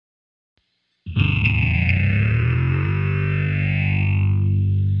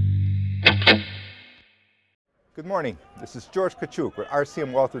Good morning. This is George Kachuk with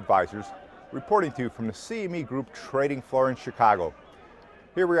RCM Wealth Advisors, reporting to you from the CME Group trading floor in Chicago.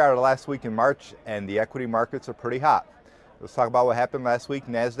 Here we are last week in March, and the equity markets are pretty hot. Let's talk about what happened last week.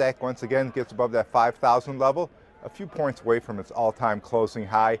 NASDAQ once again gets above that 5,000 level, a few points away from its all-time closing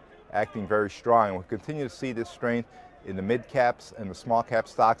high, acting very strong. And we'll continue to see this strength in the mid-caps and the small-cap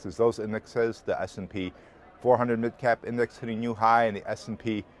stocks as those indexes, the S&P 400 mid-cap index hitting new high, and the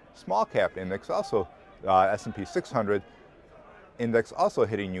S&P small-cap index also S&P 600 index also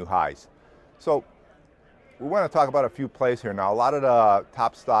hitting new highs. So we want to talk about a few plays here. Now, a lot of the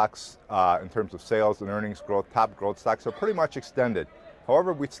top stocks in terms of sales and earnings growth, top growth stocks are pretty much extended.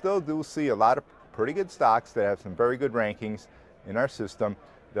 However, we still do see a lot of pretty good stocks that have some very good rankings in our system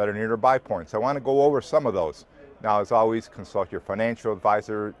that are near their buy points. I want to go over some of those. Now, as always, consult your financial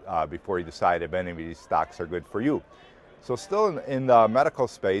advisor before you decide if any of these stocks are good for you. So still in the medical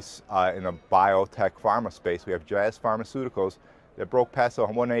space, in the biotech pharma space, we have Jazz Pharmaceuticals that broke past the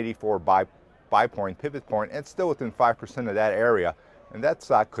 184 buy point, pivot point, and it's still within 5% of that area. And that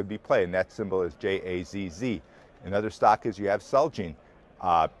stock could be played, and that symbol is JAZZ. Another stock is you have Celgene.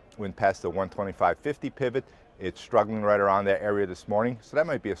 Went past the 125.50 pivot. It's struggling right around that area this morning, so that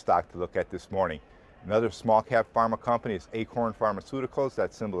might be a stock to look at this morning. Another small cap pharma company is Acorn Pharmaceuticals.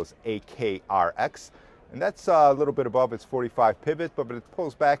 That symbol is AKRX. And that's a little bit above its 45 pivot, but it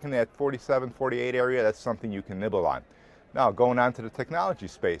pulls back in that 47, 48 area. That's something you can nibble on. Now, going on to the technology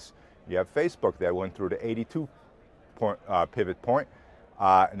space, you have Facebook that went through the 82 pivot point,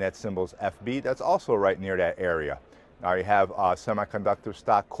 and that symbol is FB. That's also right near that area. Now, you have semiconductor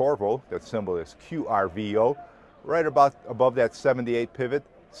stock Qorvo. That symbol is QRVO, right about above that 78 pivot,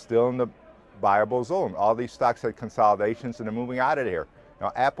 still in the buyable zone. All these stocks had consolidations, and they're moving out of there.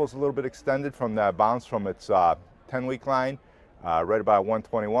 Now, Apple's a little bit extended from the bounce from its 10-week line, right about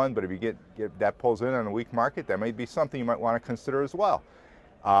 121. But if you get that pulls in on a weak market, that may be something you might want to consider as well.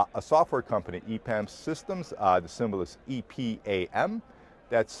 A software company, EPAM Systems, the symbol is EPAM.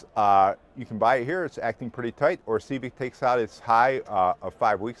 That's you can buy it here. It's acting pretty tight. Or see if it takes out its high of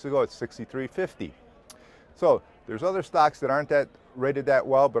 5 weeks ago. It's 63.50. So there's other stocks that aren't rated that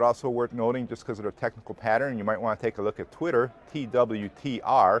well, but also worth noting just because of their technical pattern. You might want to take a look at Twitter,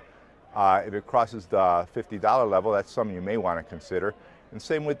 TWTR. If it crosses the $50 level, that's something you may want to consider. And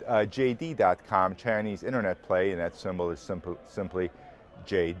same with JD.com, Chinese internet play, and that symbol is simply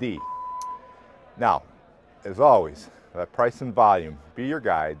JD. Now, as always, let price and volume be your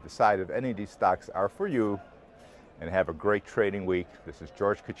guide. Decide if any of these stocks are for you, and have a great trading week. This is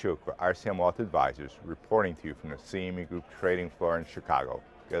George Kachuk for RCM Wealth Advisors, reporting to you from the CME Group trading floor in Chicago.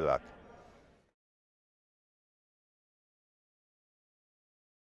 Good luck.